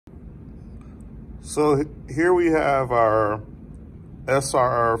So here we have our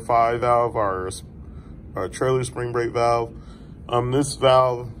SR5 valve, our trailer spring brake valve. This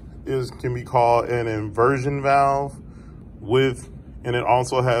valve can be called an inversion valve and it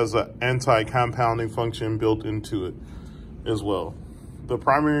also has an anti-compounding function built into it as well. The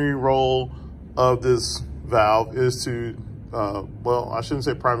primary role of this valve is to, well, I shouldn't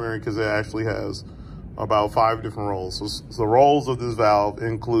say primary because it actually has about 5 different roles. So the roles of this valve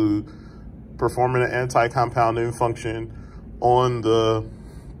include performing an anti-compounding function on the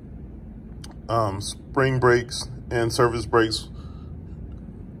spring brakes and service brakes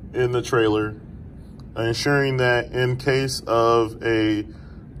in the trailer, ensuring that in case of a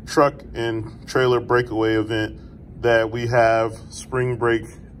truck and trailer breakaway event that we have spring brake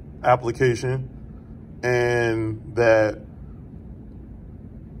application, and that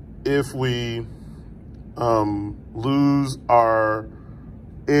if we lose our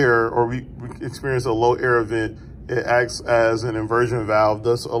air or we experience a low air event, it acts as an inversion valve,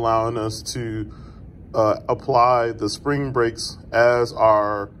 thus allowing us to apply the spring brakes as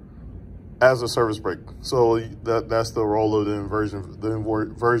a service brake. So that's the role of the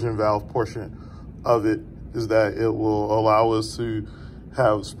inversion valve portion of it, is that it will allow us to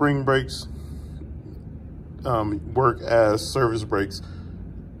have spring brakes work as service brakes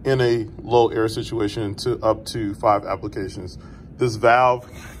in a low air situation to up to 5 applications. This valve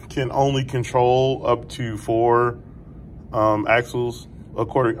can only control up to 4 axles,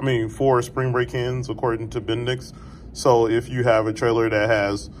 4 spring brake ends according to Bendix. So if you have a trailer that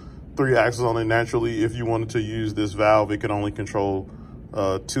has 3 axles on it, naturally, if you wanted to use this valve, it can only control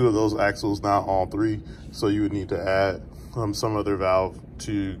 2 of those axles, not all 3. So you would need to add some other valve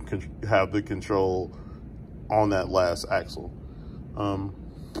to have the control on that last axle.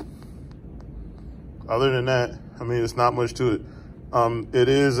 Other than that, it's not much to it. It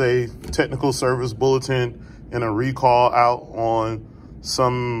is a technical service bulletin and a recall out on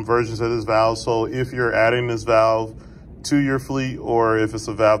some versions of this valve. So if you're adding this valve to your fleet, or if it's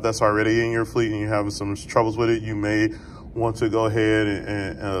a valve that's already in your fleet and you're having some troubles with it, you may want to go ahead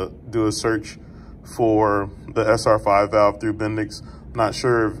and do a search for the SR5 valve through Bendix. Not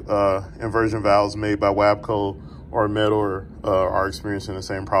sure if inversion valves made by Wabco or Metal are experiencing the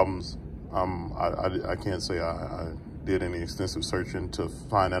same problems. I can't say I did any extensive searching to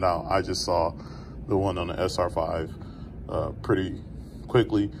find that out. I just saw the one on the SR5 pretty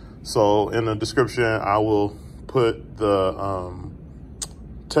quickly. So in the description, I will put the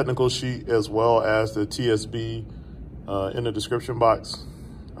technical sheet as well as the TSB in the description box.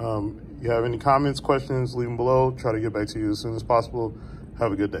 You have any comments, questions, leave them below. Try to get back to you as soon as possible.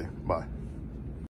 Have a good day. Bye.